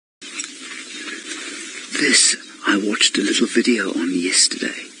This I watched a little video on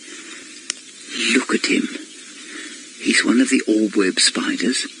yesterday. Look at him. He's one of the orb-web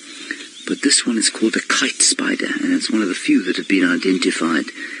spiders, but this one is called a kite spider, and it's one of the few that have been identified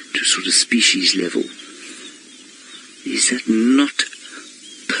to sort of species level. Is that not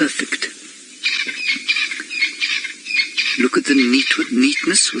perfect? Look at the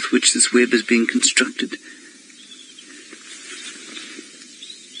neatness with which this web is being constructed.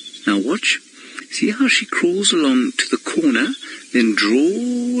 Now watch. See how she crawls along to the corner, then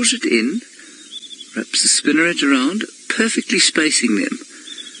draws it in, wraps the spinneret around, perfectly spacing them.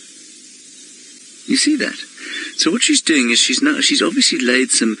 You see that? So what she's doing is she's obviously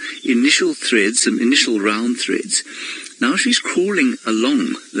laid some initial threads, some initial round threads. Now she's crawling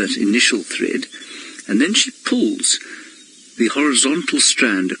along that initial thread, and then she pulls the horizontal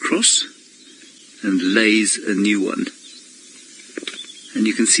strand across and lays a new one. And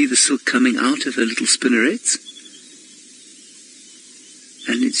you can see the silk coming out of her little spinnerets.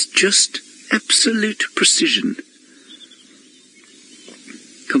 And it's just absolute precision.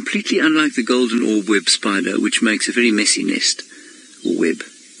 Completely unlike the golden orb web spider, which makes a very messy nest, or web.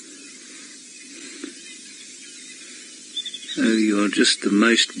 Oh, you are just the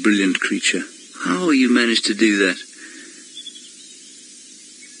most brilliant creature. How you managed to do that?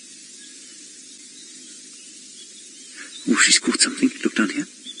 Oh, she's caught something. Look down here.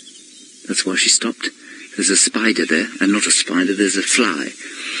 That's why she stopped. There's a spider there, and not a spider, there's a fly.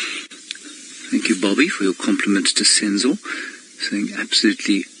 Thank you, Bobby, for your compliment to Senzo. Saying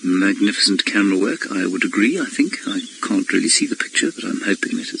absolutely magnificent camera work. I would agree, I think. I can't really see the picture, but I'm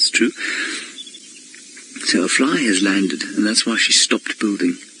hoping that it's true. So a fly has landed, and that's why she stopped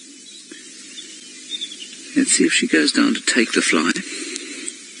building. Let's see if she goes down to take the fly.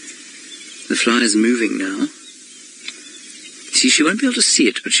 The fly is moving now. See, she won't be able to see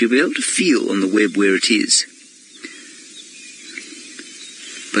it, but she'll be able to feel on the web where it is.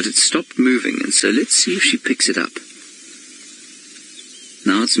 But it's stopped moving, and so let's see if she picks it up.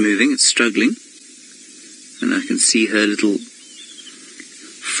 Now it's moving, it's struggling, and I can see her little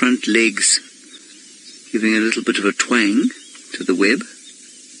front legs giving a little bit of a twang to the web.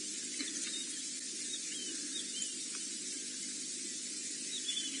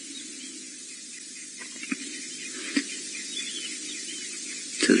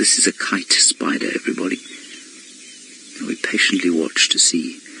 So this is a kite spider, everybody. And we patiently watch to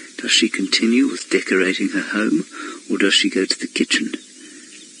see, does she continue with decorating her home, or does she go to the kitchen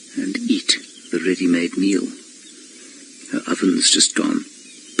and eat the ready-made meal? Her oven's just gone.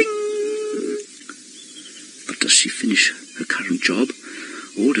 Bing! But does she finish her current job,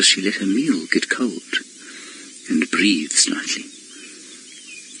 or does she let her meal get cold and breathe slightly?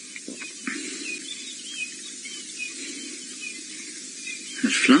 The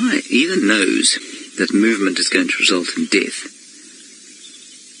fly either knows that movement is going to result in death,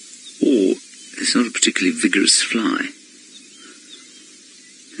 or it's not a particularly vigorous fly.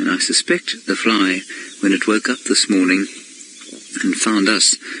 And I suspect the fly, when it woke up this morning and found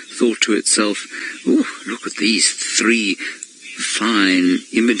us, thought to itself, oh, look at these 3 fine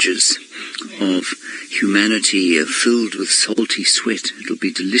images of humanity filled with salty sweat. It'll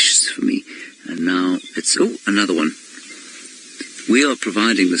be delicious for me. And now it's, oh, another one. We are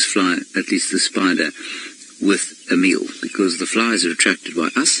providing this fly, at least the spider, with a meal, because the flies are attracted by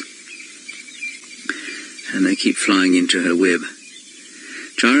us, and they keep flying into her web.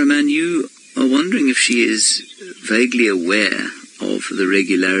 Gyroman, you are wondering if she is vaguely aware of the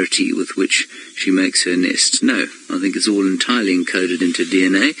regularity with which she makes her nest. No, I think it's all entirely encoded into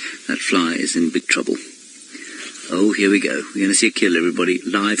DNA. That fly is in big trouble. Oh, here we go. We're going to see a kill, everybody.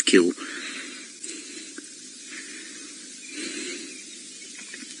 Live kill.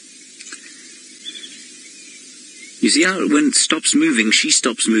 You see how when it stops moving, she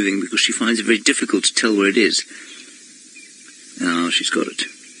stops moving because she finds it very difficult to tell where it is. Now she's got it.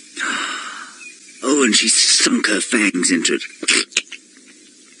 Oh, and she's sunk her fangs into it.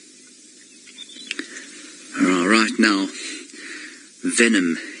 All right, now,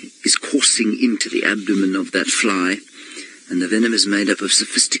 venom is coursing into the abdomen of that fly, and the venom is made up of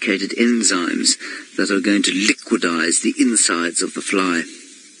sophisticated enzymes that are going to liquidize the insides of the fly.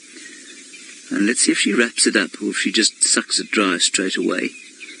 And let's see if she wraps it up, or if she just sucks it dry straight away.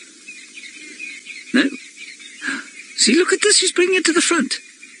 No? See, look at this, she's bringing it to the front.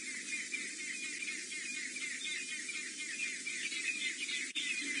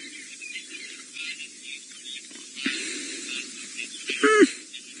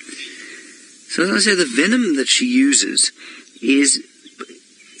 So as I say, the venom that she uses is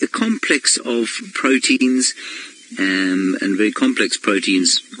a complex of proteins, and very complex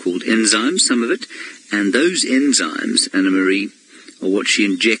proteins called enzymes, some of it, and those enzymes, Anna-Marie, are what she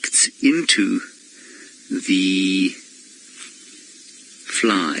injects into the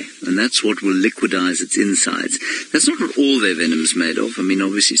fly, and that's what will liquidize its insides. That's not what all their venom's made of. I mean,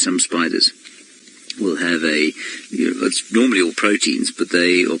 obviously some spiders will have it's normally all proteins, but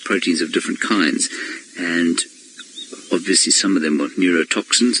they are proteins of different kinds, and obviously some of them are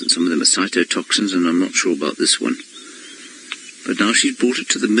neurotoxins and some of them are cytotoxins, and I'm not sure about this one. But now she's brought it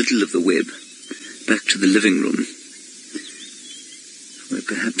to the middle of the web, back to the living room, where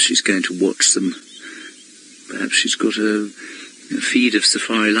perhaps she's going to watch them. Perhaps she's got a feed of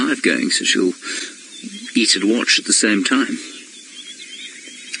Safari Live going, so she'll eat and watch at the same time.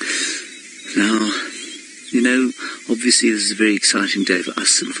 Now, obviously this is a very exciting day for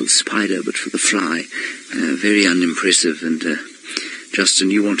us and for the spider, but for the fly, very unimpressive. And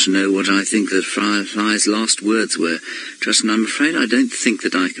Justin, you want to know what I think the fly's last words were. Justin, I'm afraid I don't think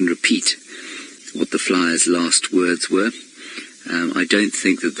that I can repeat what the fly's last words were. I don't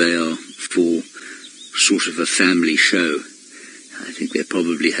think that they are for sort of a family show. I think they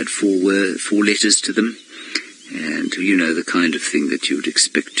probably had four letters to them, and the kind of thing that you would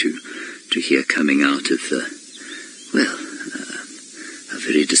expect to hear coming out of a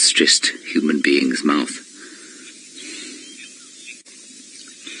very distressed human being's mouth.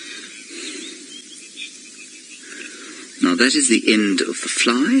 Now that is the end of the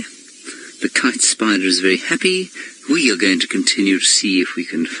fly. The kite spider is very happy. We are going to continue to see if we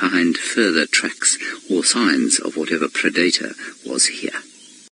can find further tracks or signs of whatever predator was here.